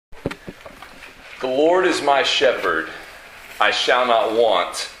The Lord is my shepherd, I shall not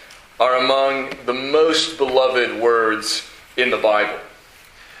want, are among the most beloved words in the Bible.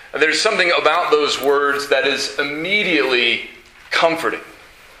 And there's something about those words that is immediately comforting.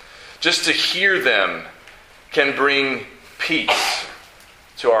 Just to hear them can bring peace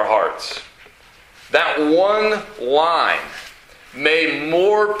to our hearts. That one line may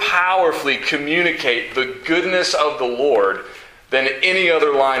more powerfully communicate the goodness of the Lord than any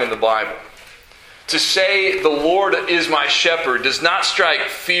other line in the Bible. To say the Lord is my shepherd does not strike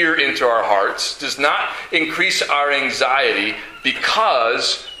fear into our hearts, does not increase our anxiety,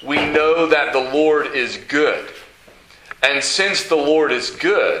 because we know that the Lord is good. And since the Lord is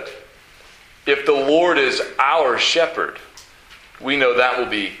good, if the Lord is our shepherd, we know that will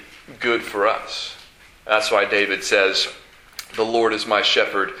be good for us. That's why David says, the Lord is my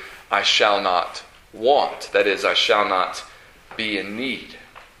shepherd, I shall not want. That is, I shall not be in need.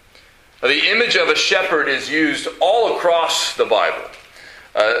 Now, the image of a shepherd is used all across the Bible.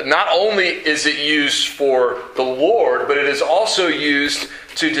 Not only is it used for the Lord, but it is also used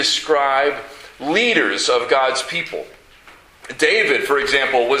to describe leaders of God's people. David, for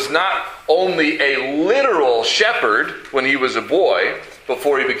example, was not only a literal shepherd when he was a boy,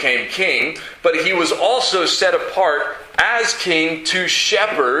 before he became king, but he was also set apart as king to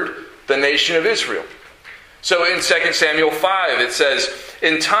shepherd the nation of Israel. So in 2 Samuel 5, it says,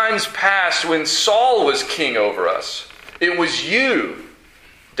 in times past when Saul was king over us, it was you,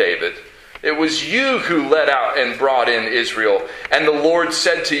 David, it was you who led out and brought in Israel. And the Lord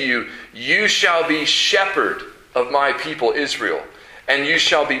said to you, you shall be shepherd of my people Israel, and you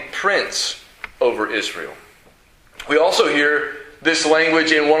shall be prince over Israel. We also hear this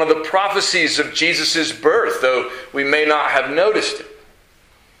language in one of the prophecies of Jesus' birth, though we may not have noticed it.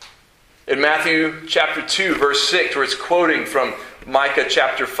 In Matthew chapter 2, verse 6, where it's quoting from Micah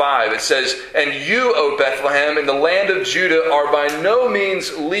chapter 5, it says, and you, O Bethlehem, in the land of Judah, are by no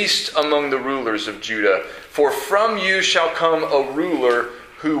means least among the rulers of Judah, for from you shall come a ruler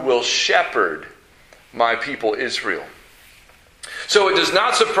who will shepherd my people Israel. So it does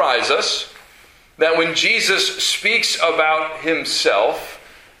not surprise us that when Jesus speaks about himself,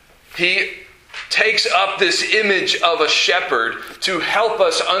 he takes up this image of a shepherd to help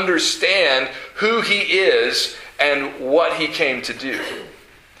us understand who he is and what he came to do.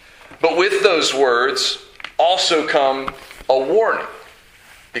 But with those words also come a warning,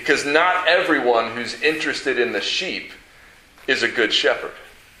 because not everyone who's interested in the sheep is a good shepherd.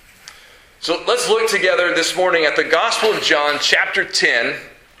 So let's look together this morning at the Gospel of John, chapter 10, and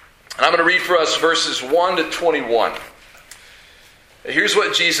I'm going to read for us verses 1 to 21. Here's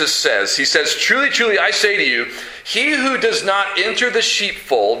what Jesus says. He says, truly, truly, I say to you, he who does not enter the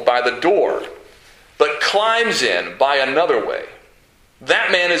sheepfold by the door, but climbs in by another way,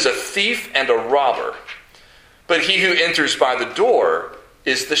 that man is a thief and a robber. But he who enters by the door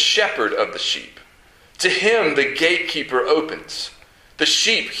is the shepherd of the sheep. To him the gatekeeper opens. The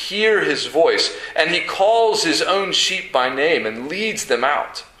sheep hear his voice, and he calls his own sheep by name and leads them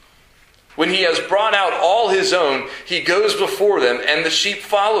out. When he has brought out all his own, he goes before them, and the sheep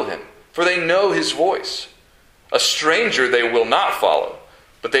follow him, for they know his voice. A stranger they will not follow,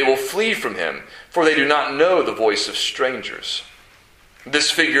 but they will flee from him, for they do not know the voice of strangers.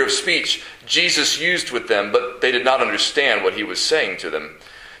 This figure of speech Jesus used with them, but they did not understand what he was saying to them.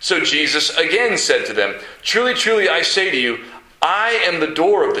 So Jesus again said to them, truly, truly, I say to you, I am the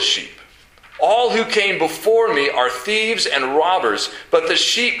door of the sheep. All who came before me are thieves and robbers, but the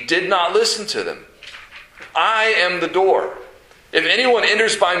sheep did not listen to them. I am the door. If anyone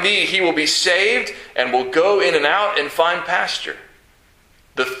enters by me, he will be saved and will go in and out and find pasture.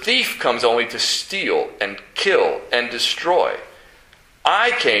 The thief comes only to steal and kill and destroy.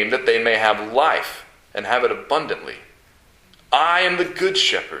 I came that they may have life and have it abundantly. I am the good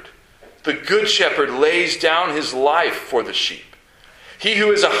shepherd. The good shepherd lays down his life for the sheep. He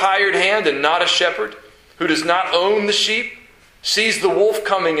who is a hired hand and not a shepherd, who does not own the sheep, sees the wolf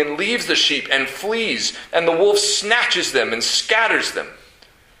coming and leaves the sheep and flees, and the wolf snatches them and scatters them.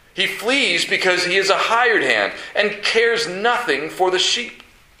 He flees because he is a hired hand and cares nothing for the sheep.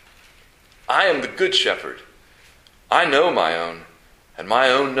 I am the good shepherd. I know my own, and my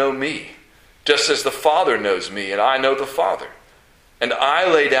own know me, just as the Father knows me, and I know the Father. And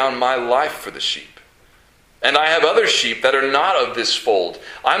I lay down my life for the sheep. And I have other sheep that are not of this fold.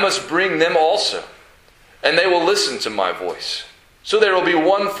 I must bring them also, and they will listen to my voice. So there will be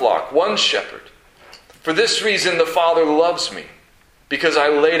one flock, one shepherd. For this reason the Father loves me, because I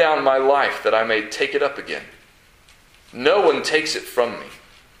lay down my life that I may take it up again. No one takes it from me,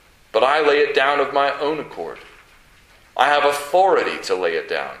 but I lay it down of my own accord. I have authority to lay it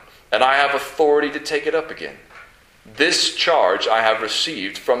down, and I have authority to take it up again. This charge I have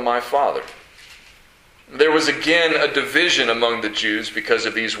received from my Father." There was again a division among the Jews because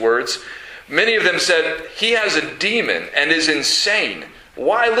of these words. Many of them said, "He has a demon and is insane.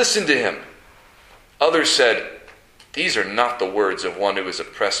 Why listen to him?" Others said, "These are not the words of one who is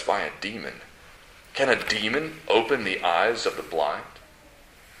oppressed by a demon. Can a demon open the eyes of the blind?"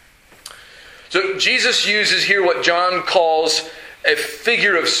 So Jesus uses here what John calls a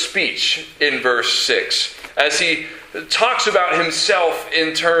figure of speech in verse 6, as he talks about himself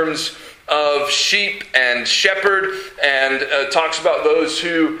in terms of sheep and shepherd, and talks about those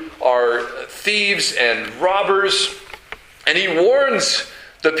who are thieves and robbers. And he warns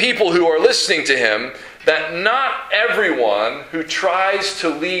the people who are listening to him that not everyone who tries to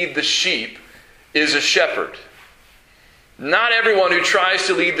lead the sheep is a shepherd. Not everyone who tries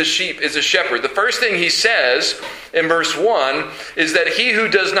to lead the sheep is a shepherd. The first thing he says in verse 1 is that he who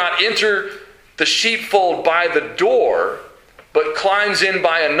does not enter the sheepfold by the door, but climbs in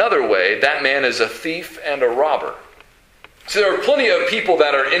by another way, that man is a thief and a robber. So there are plenty of people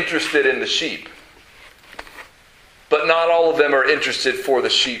that are interested in the sheep, but not all of them are interested for the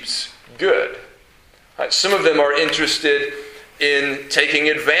sheep's good. Some of them are interested in taking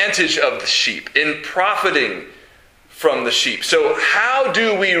advantage of the sheep, in profiting from the sheep. So how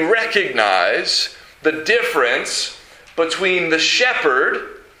do we recognize the difference between the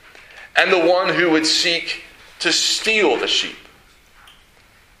shepherd and the one who would seek to steal the sheep?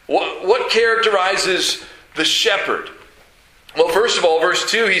 What characterizes the shepherd? Well, first of all, verse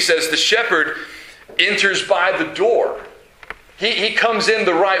 2, he says the shepherd enters by the door. He comes in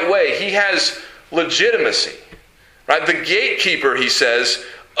the right way. He has legitimacy. Right? The gatekeeper, he says,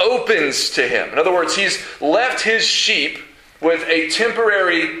 opens to him. In other words, he's left his sheep with a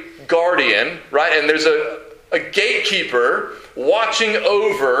temporary guardian, right? And there's a gatekeeper watching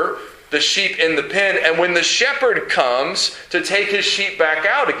over the sheep in the pen. And when the shepherd comes to take his sheep back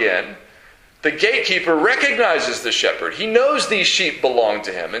out again, the gatekeeper recognizes the shepherd. He knows these sheep belong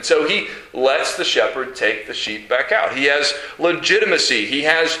to him. And so he lets the shepherd take the sheep back out. He has legitimacy. He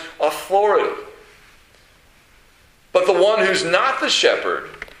has authority. But the one who's not the shepherd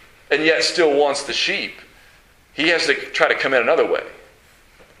and yet still wants the sheep, he has to try to come in another way.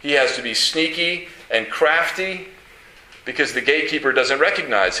 He has to be sneaky and crafty because the gatekeeper doesn't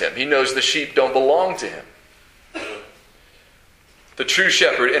recognize him. He knows the sheep don't belong to him. The true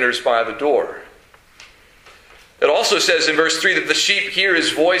shepherd enters by the door. It also says in verse 3 that the sheep hear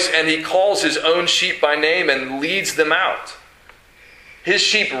his voice and he calls his own sheep by name and leads them out. His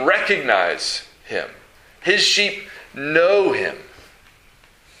sheep recognize him. His sheep know him.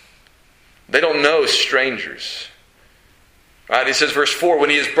 They don't know strangers. Right? He says, verse 4, when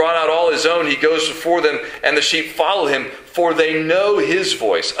he has brought out all his own, he goes before them, and the sheep follow him, for they know his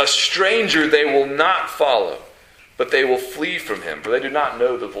voice. A stranger they will not follow, but they will flee from him, for they do not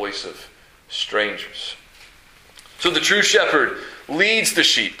know the voice of strangers. So the true shepherd leads the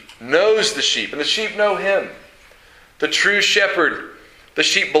sheep, knows the sheep, and the sheep know him. The true shepherd, the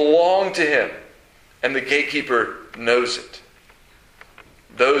sheep belong to him, and the gatekeeper knows it.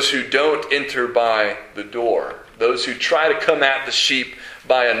 Those who don't enter by the door, those who try to come at the sheep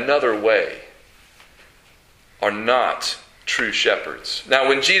by another way, are not true shepherds. Now,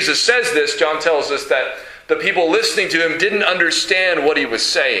 when Jesus says this, John tells us that the people listening to him didn't understand what he was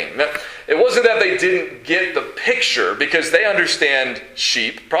saying. Now, it wasn't that they didn't get the picture, because they understand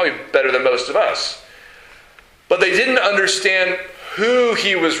sheep probably better than most of us. But they didn't understand who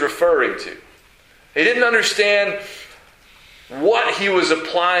he was referring to. They didn't understand what he was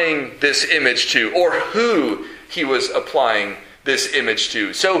applying this image to, or who he was applying this image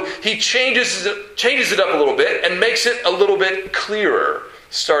to. So he changes it up a little bit and makes it a little bit clearer,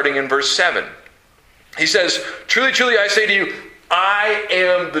 starting in verse 7. He says, "Truly, truly, I say to you, I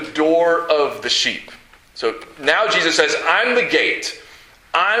am the door of the sheep." So now Jesus says, I'm the gate.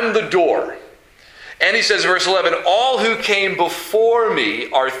 I'm the door. And he says, verse 11, "All who came before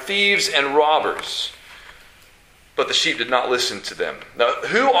me are thieves and robbers, but the sheep did not listen to them." Now,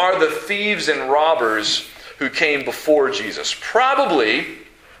 who are the thieves and robbers who came before Jesus? Probably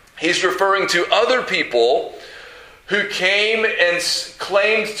he's referring to other people who came and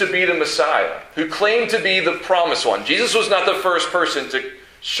claimed to be the Messiah, who claimed to be the promised one. Jesus was not the first person to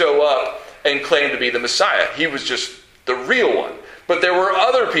show up and claim to be the Messiah. He was just the real one. But there were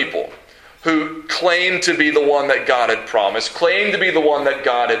other people who claimed to be the one that God had promised, claimed to be the one that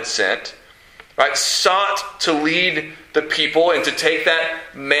God had sent, right? Sought to lead the people and to take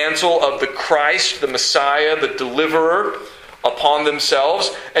that mantle of the Christ, the Messiah, the deliverer, upon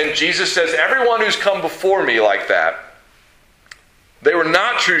themselves. And Jesus says, everyone who's come before me like that, They were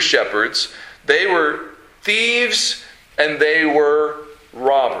not true shepherds. They were thieves and they were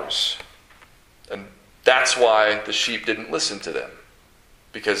robbers. And that's why the sheep didn't listen to them,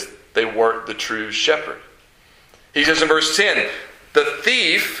 because they weren't the true shepherd. He says in verse 10, the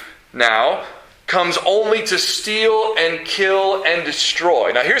thief now comes only to steal and kill and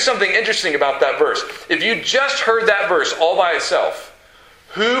destroy. Now here's something interesting about that verse. If you just heard that verse all by itself,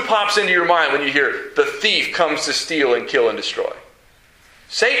 who pops into your mind when you hear the thief comes to steal and kill and destroy?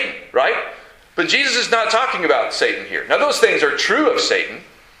 Satan, right? But Jesus is not talking about Satan here. Now those things are true of Satan,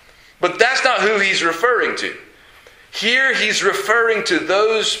 but that's not who he's referring to. Here he's referring to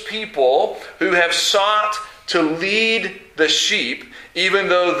those people who have sought to lead the sheep, even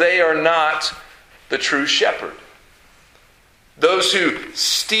though they are not the true shepherd. Those who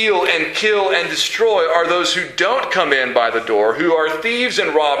steal and kill and destroy are those who don't come in by the door, who are thieves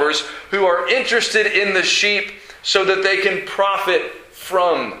and robbers, who are interested in the sheep so that they can profit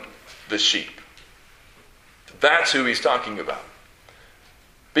from the sheep. That's who he's talking about.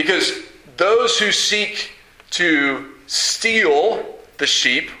 Because those who seek to steal the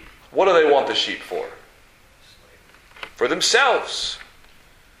sheep, what do they want the sheep for? For themselves.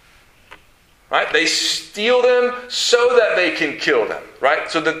 Right? They steal them so that they can kill them,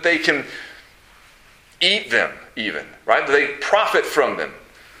 right? So that they can eat them even, right? They profit from them.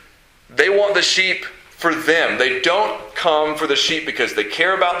 They want the sheep for them. They don't come for the sheep because they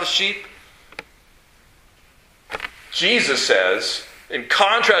care about the sheep. Jesus says, in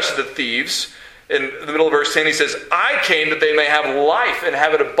contrast to the thieves, in the middle of verse 10, he says, I came that they may have life and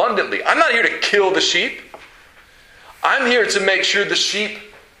have it abundantly. I'm not here to kill the sheep. I'm here to make sure the sheep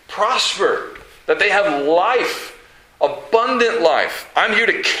prosper, that they have life, abundant life. I'm here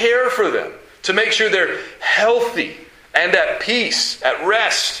to care for them, to make sure they're healthy and at peace, at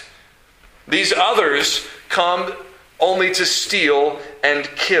rest. These others come only to steal and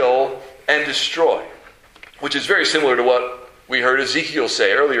kill and destroy, which is very similar to what we heard Ezekiel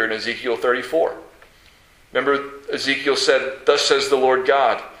say earlier in Ezekiel 34. Remember, Ezekiel said, thus says the Lord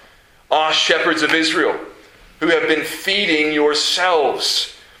God, Ah, shepherds of Israel, who have been feeding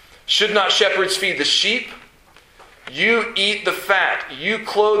yourselves. Should not shepherds feed the sheep? You eat the fat. You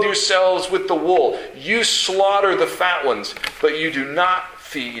clothe yourselves with the wool. You slaughter the fat ones, but you do not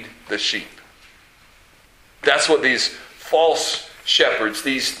feed the sheep. That's what these false shepherds,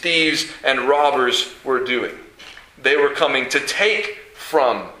 these thieves and robbers were doing. They were coming to take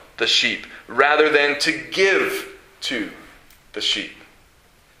from the sheep rather than to give to the sheep.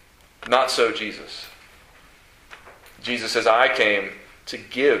 Not so Jesus. Jesus says, I came to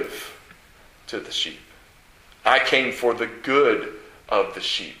give to the sheep. I came for the good of the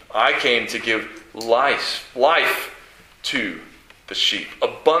sheep. I came to give life to the sheep.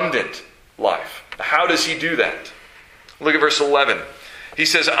 Abundant life. How does he do that? Look at verse 11. He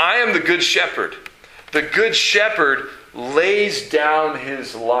says, I am the good shepherd. The good shepherd lays down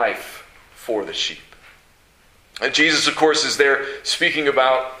his life for the sheep. And Jesus, of course, is there speaking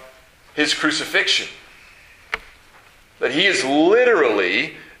about his crucifixion. That he is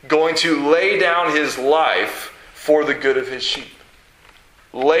literally going to lay down his life for the good of his sheep.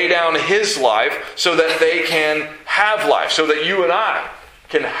 Lay down his life so that they can have life, so that you and I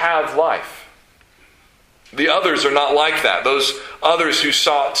can have life. The others are not like that. Those others who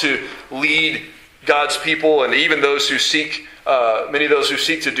sought to lead God's people, and even those who seek, many of those who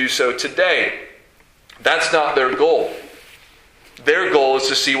seek to do so today, that's not their goal. Their goal is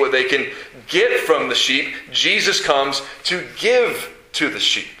to see what they can get from the sheep. Jesus comes to give to the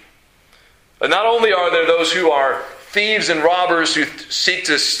sheep. And not only are there those who are thieves and robbers who seek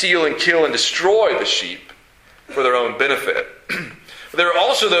to steal and kill and destroy the sheep for their own benefit, there are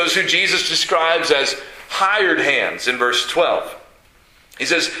also those who Jesus describes as hired hands in verse 12. He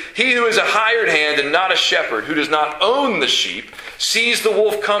says, he who is a hired hand and not a shepherd, who does not own the sheep, sees the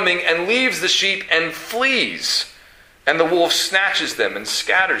wolf coming and leaves the sheep and flees. And the wolf snatches them and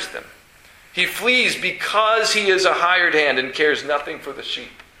scatters them. He flees because he is a hired hand and cares nothing for the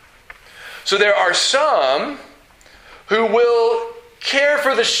sheep. So there are some who will care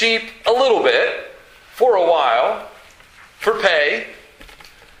for the sheep a little bit, for a while, for pay,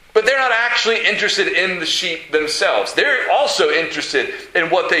 but they're not actually interested in the sheep themselves. They're also interested in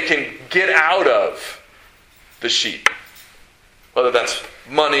what they can get out of the sheep. Whether that's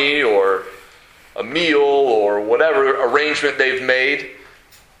money or a meal or whatever arrangement they've made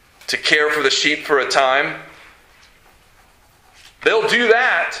to care for the sheep for a time. They'll do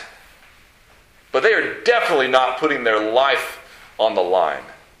that, but they are definitely not putting their life on the line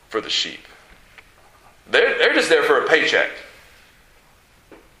for the sheep. They're just there for a paycheck.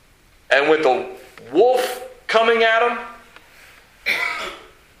 And with the wolf coming at them,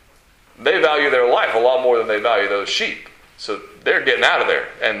 they value their life a lot more than they value those sheep. So they're getting out of there,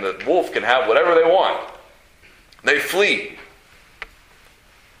 and the wolf can have whatever they want. They flee.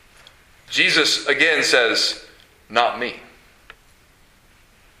 Jesus again says, not me.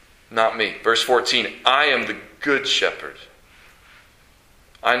 Not me. Verse 14, I am the good shepherd.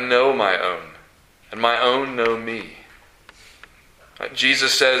 I know my own, and my own know me.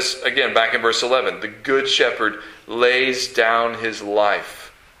 Jesus says, again, back in verse 11, the good shepherd lays down his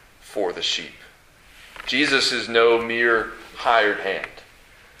life for the sheep. Jesus is no mere hired hand.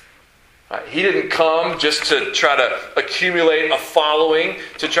 He didn't come just to try to accumulate a following,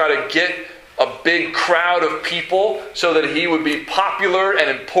 to try to get a big crowd of people so that he would be popular and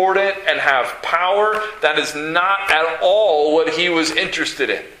important and have power. That is not at all what he was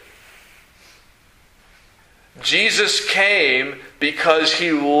interested in. Jesus came because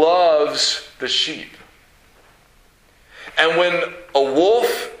he loves the sheep. And when a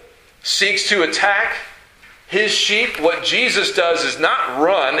wolf seeks to attack his sheep, what Jesus does is not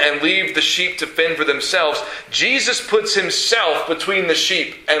run and leave the sheep to fend for themselves. Jesus puts himself between the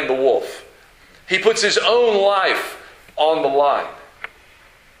sheep and the wolf. He puts his own life on the line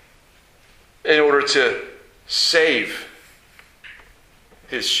in order to save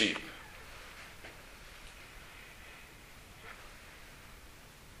his sheep.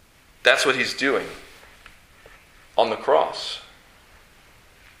 That's what he's doing on the cross.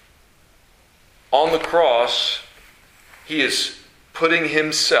 On the cross, he is putting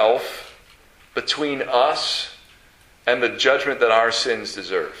himself between us and the judgment that our sins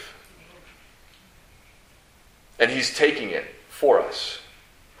deserve. And he's taking it for us.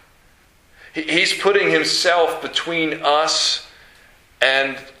 He's putting himself between us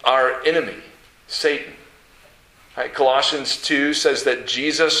and our enemy, Satan. Right? Colossians 2 says that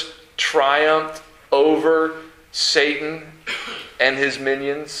Jesus triumphed over Satan and his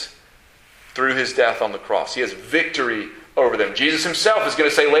minions through his death on the cross. He has victory over them. Jesus himself is going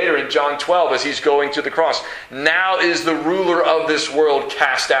to say later in John 12 as he's going to the cross, now is the ruler of this world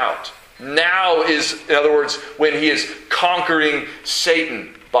cast out. Now is, in other words, when he is conquering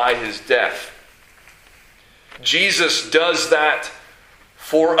Satan by his death. Jesus does that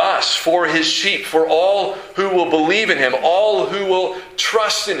for us, for his sheep, for all who will believe in him, all who will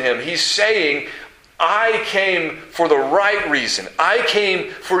trust in him. He's saying, I came for the right reason. I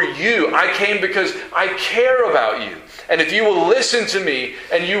came for you. I came because I care about you. And if you will listen to me,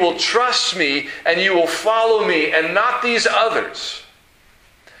 and you will trust me, and you will follow me, and not these others,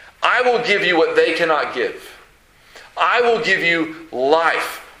 I will give you what they cannot give. I will give you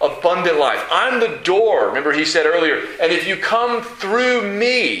life. Abundant life. I'm the door, remember he said earlier, and if you come through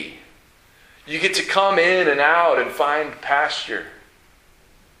me, you get to come in and out and find pasture.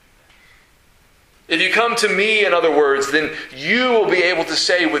 If you come to me, in other words, then you will be able to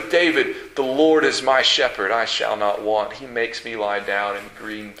say with David, the Lord is my shepherd, I shall not want. He makes me lie down in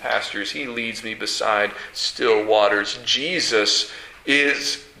green pastures. He leads me beside still waters. Jesus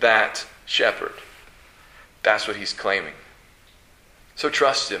is that shepherd. That's what he's claiming. So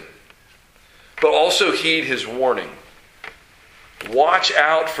trust him. But also heed his warning. Watch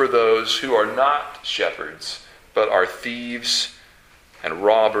out for those who are not shepherds, but are thieves and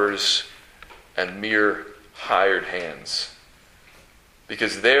robbers and mere hired hands.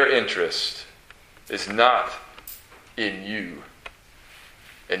 Because their interest is not in you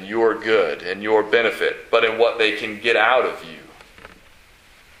and your good and your benefit, but in what they can get out of you.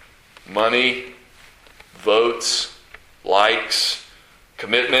 Money, votes, likes,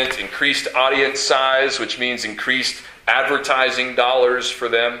 commitment, increased audience size, which means increased advertising dollars for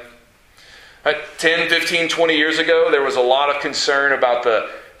them. Right? 10, 15, 20 years ago, there was a lot of concern about the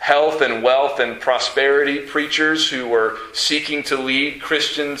health and wealth and prosperity preachers who were seeking to lead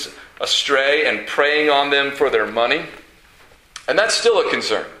Christians astray and preying on them for their money. And that's still a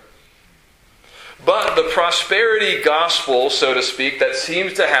concern. But the prosperity gospel, so to speak, that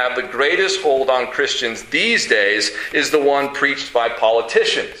seems to have the greatest hold on Christians these days is the one preached by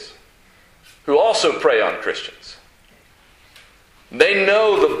politicians who also prey on Christians. They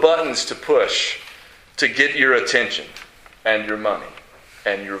know the buttons to push to get your attention and your money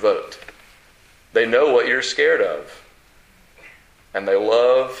and your vote. They know what you're scared of. And they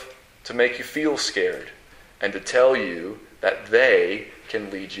love to make you feel scared and to tell you that they can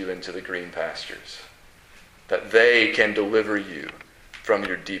lead you into the green pastures. That they can deliver you from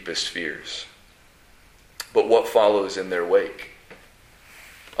your deepest fears. But what follows in their wake?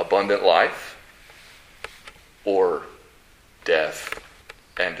 Abundant life or death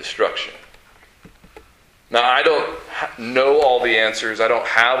and destruction? Now, I don't know all the answers. I don't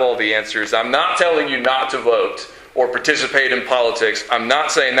have all the answers. I'm not telling you not to vote or participate in politics. I'm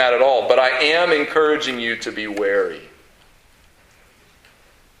not saying that at all, but I am encouraging you to be wary.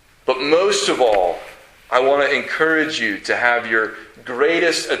 But most of all, I want to encourage you to have your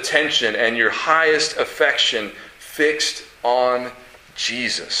greatest attention and your highest affection fixed on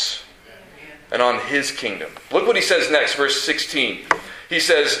Jesus and on His kingdom. Look what he says next, verse 16. He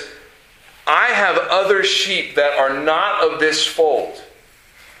says, I have other sheep that are not of this fold.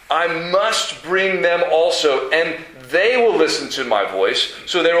 I must bring them also, and they will listen to my voice.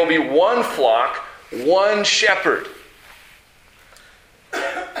 So there will be one flock, one shepherd.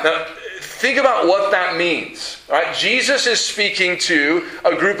 Now, think about what that means. Right? Jesus is speaking to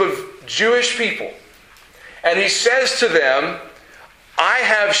a group of Jewish people. And he says to them, I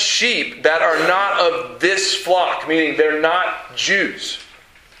have sheep that are not of this flock, meaning they're not Jews.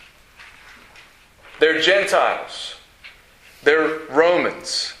 They're Gentiles. They're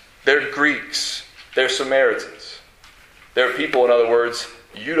Romans. They're Greeks. They're Samaritans. They're people, in other words,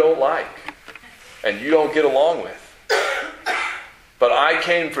 you don't like and you don't get along with. But I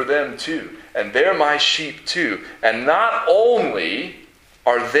came for them too, and they're my sheep too. And not only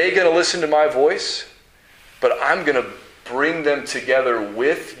are they going to listen to my voice, but I'm going to bring them together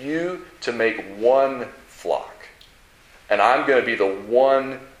with you to make one flock. And I'm going to be the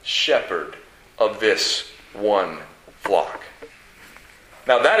one shepherd of this one flock.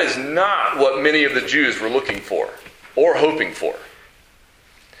 Now, that is not what many of the Jews were looking for or hoping for.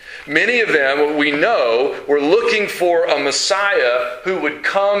 Many of them, we know, were looking for a Messiah who would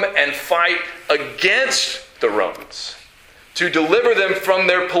come and fight against the Romans, to deliver them from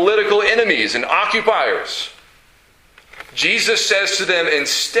their political enemies and occupiers. Jesus says to them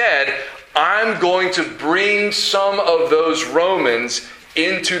instead, I'm going to bring some of those Romans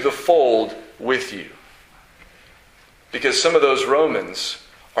into the fold with you. Because some of those Romans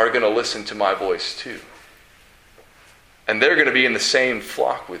are going to listen to my voice too. And they're going to be in the same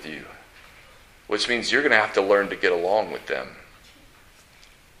flock with you, which means you're going to have to learn to get along with them.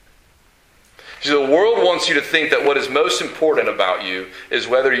 See, the world wants you to think that what is most important about you is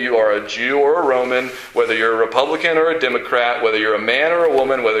whether you are a Jew or a Roman, whether you're a Republican or a Democrat, whether you're a man or a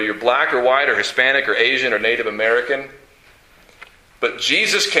woman, whether you're black or white or Hispanic or Asian or Native American. But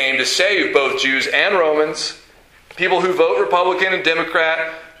Jesus came to save both Jews and Romans, people who vote Republican and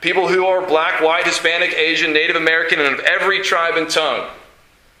Democrat, people who are black, white, Hispanic, Asian, Native American, and of every tribe and tongue.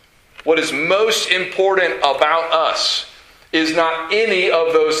 What is most important about us is not any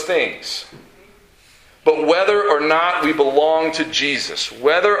of those things, but whether or not we belong to Jesus,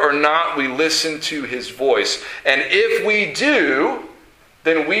 whether or not we listen to His voice. And if we do,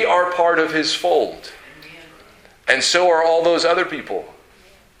 then we are part of His fold. And so are all those other people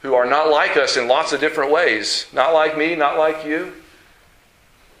who are not like us in lots of different ways. Not like me, not like you.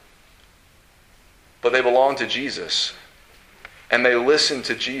 But they belong to Jesus. And they listen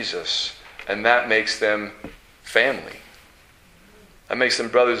to Jesus. And that makes them family. That makes them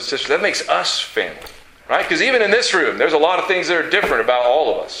brothers and sisters. That makes us family. Right? Because even in this room, there's a lot of things that are different about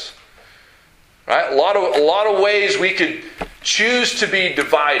all of us. Right? A lot of ways we could choose to be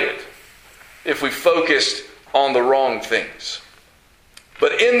divided if we focused on the wrong things.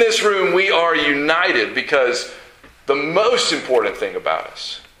 But in this room, we are united because the most important thing about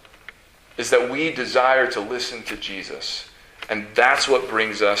us is that we desire to listen to Jesus. And that's what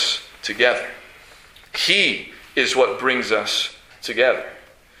brings us together. He is what brings us together.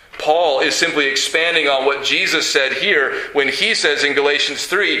 Paul is simply expanding on what Jesus said here when he says in Galatians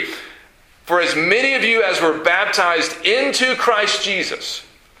 3, for as many of you as were baptized into Christ Jesus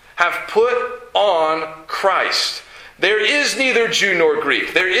have put on Christ. There is neither Jew nor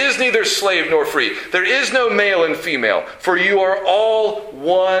Greek. There is neither slave nor free. There is no male and female. For you are all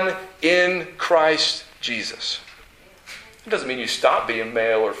one in Christ Jesus. It doesn't mean you stop being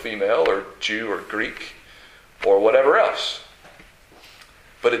male or female or Jew or Greek or whatever else.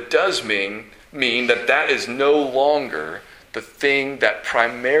 But it does mean that is no longer the thing that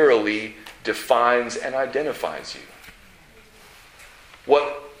primarily defines and identifies you.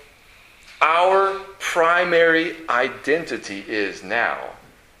 What our primary identity is now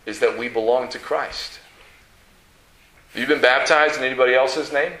is that we belong to Christ. Have you been baptized in anybody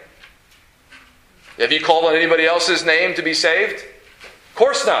else's name? Have you called on anybody else's name to be saved? Of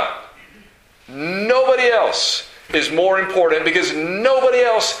course not. Nobody else is more important because nobody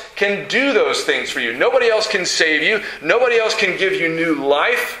else can do those things for you. Nobody else can save you. Nobody else can give you new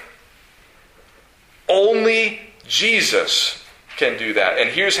life. Only Jesus can do that. And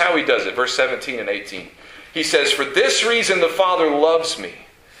here's how He does it. Verse 17 and 18. He says, for this reason the Father loves me,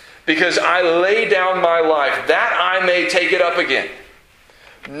 because I lay down my life that I may take it up again.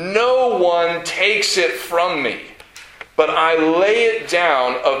 No one takes it from me, but I lay it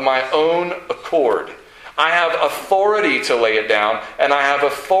down of my own accord. I have authority to lay it down, and I have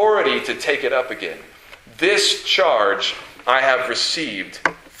authority to take it up again. This charge I have received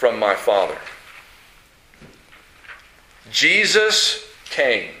from my Father." Jesus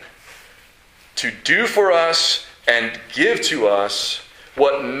came to do for us and give to us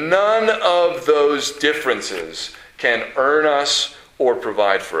what none of those differences can earn us or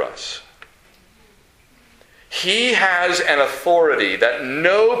provide for us. He has an authority that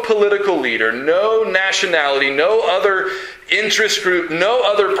no political leader, no nationality, no other interest group, no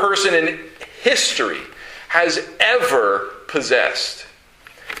other person in history has ever possessed.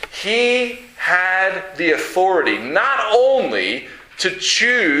 He had the authority not only to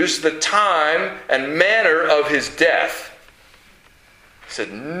choose the time and manner of his death. He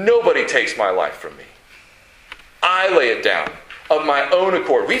said, "Nobody takes my life from me. I lay it down of my own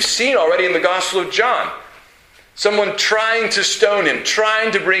accord." We've seen already in the Gospel of John, someone trying to stone him,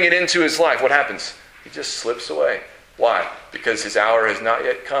 trying to bring it into his life. What happens? He just slips away. Why? Because his hour has not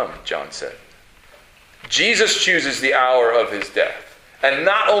yet come, John said. Jesus chooses the hour of his death. And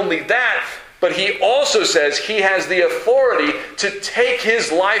not only that, but he also says he has the authority to take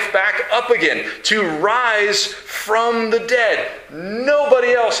his life back up again, to rise from the dead.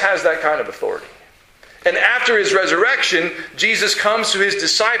 Nobody else has that kind of authority. And after his resurrection, Jesus comes to his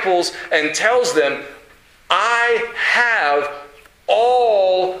disciples and tells them, "I have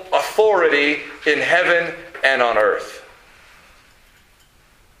all authority in heaven and on earth."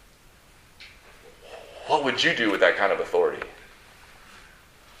 What would you do with that kind of authority?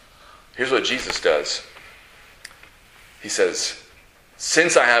 Here's what Jesus does. He says,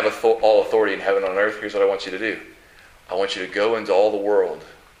 "Since I have all authority in heaven and on earth, here's what I want you to do. I want you to go into all the world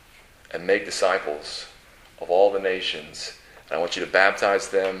and make disciples of all the nations. And I want you to baptize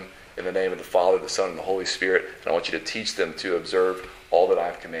them in the name of the Father, the Son, and the Holy Spirit. And I want you to teach them to observe all that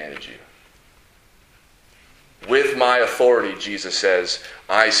I've commanded you." With my authority, Jesus says,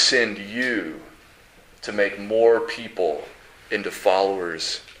 I send you to make more people into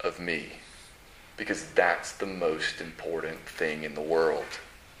followers of me. Because that's the most important thing in the world.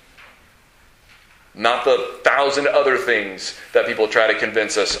 Not the 1,000 other things that people try to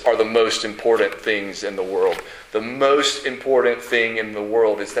convince us are the most important things in the world. The most important thing in the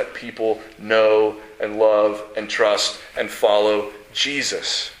world is that people know and love and trust and follow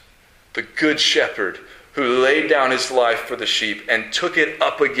Jesus, the Good Shepherd, who laid down his life for the sheep and took it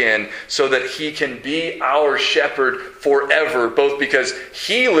up again so that he can be our shepherd forever, both because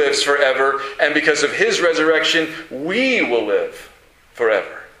he lives forever and because of his resurrection, we will live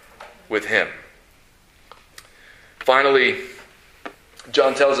forever with him. Finally,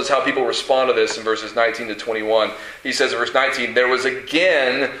 John tells us how people respond to this in verses 19 to 21. He says in verse 19, "There was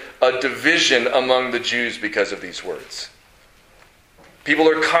again a division among the Jews because of these words." People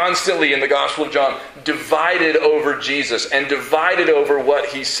are constantly in the Gospel of John divided over Jesus and divided over what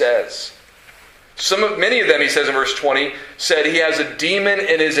he says. Many of them, he says in verse 20, said he has a demon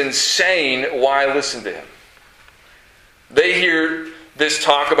and is insane. Why listen to him? They hear this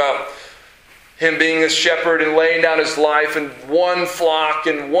talk about him being a shepherd and laying down his life and one flock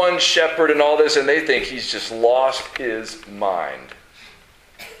and one shepherd and all this, and they think he's just lost his mind.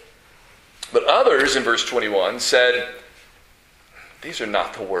 But others, in verse 21, said, "These are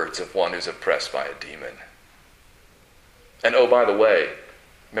not the words of one who's oppressed by a demon." And oh, by the way,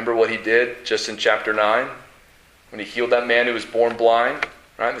 remember what he did just in chapter 9? When he healed that man who was born blind?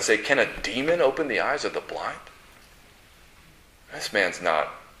 Right? They say, "Can a demon open the eyes of the blind?" This man's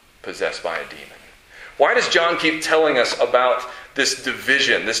not possessed by a demon. Why does John keep telling us about this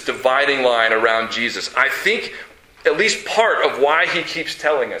division, this dividing line around Jesus? I think at least part of why he keeps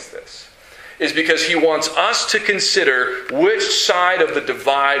telling us this is because he wants us to consider which side of the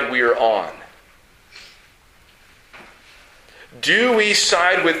divide we are on. Do we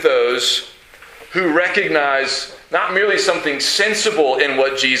side with those who recognize not merely something sensible in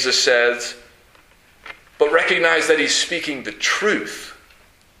what Jesus says, but recognize that he's speaking the truth?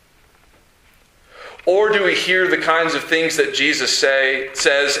 Or do we hear the kinds of things that Jesus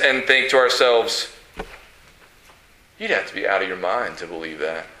says and think to ourselves, you'd have to be out of your mind to believe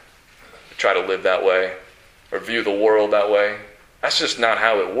that, to try to live that way, or view the world that way? That's just not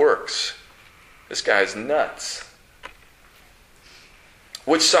how it works. This guy's nuts.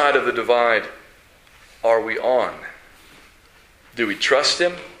 Which side of the divide are we on? Do we trust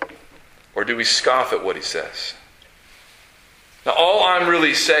him, or do we scoff at what he says? Now, all I'm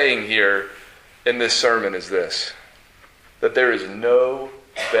really saying here in this sermon is this: that there is no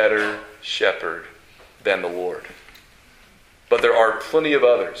better shepherd than the Lord. But there are plenty of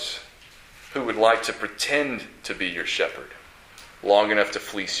others who would like to pretend to be your shepherd long enough to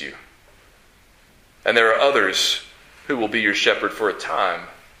fleece you. And there are others who will be your shepherd for a time,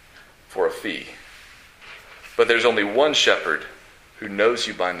 for a fee. But there's only one shepherd who knows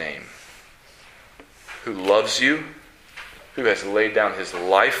you by name, who loves you, who has laid down his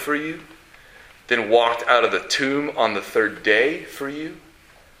life for you, then walked out of the tomb on the third day for you,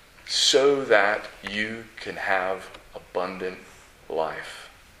 so that you can have abundant life.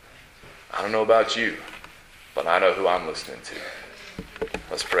 I don't know about you, but I know who I'm listening to.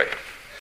 Let's pray.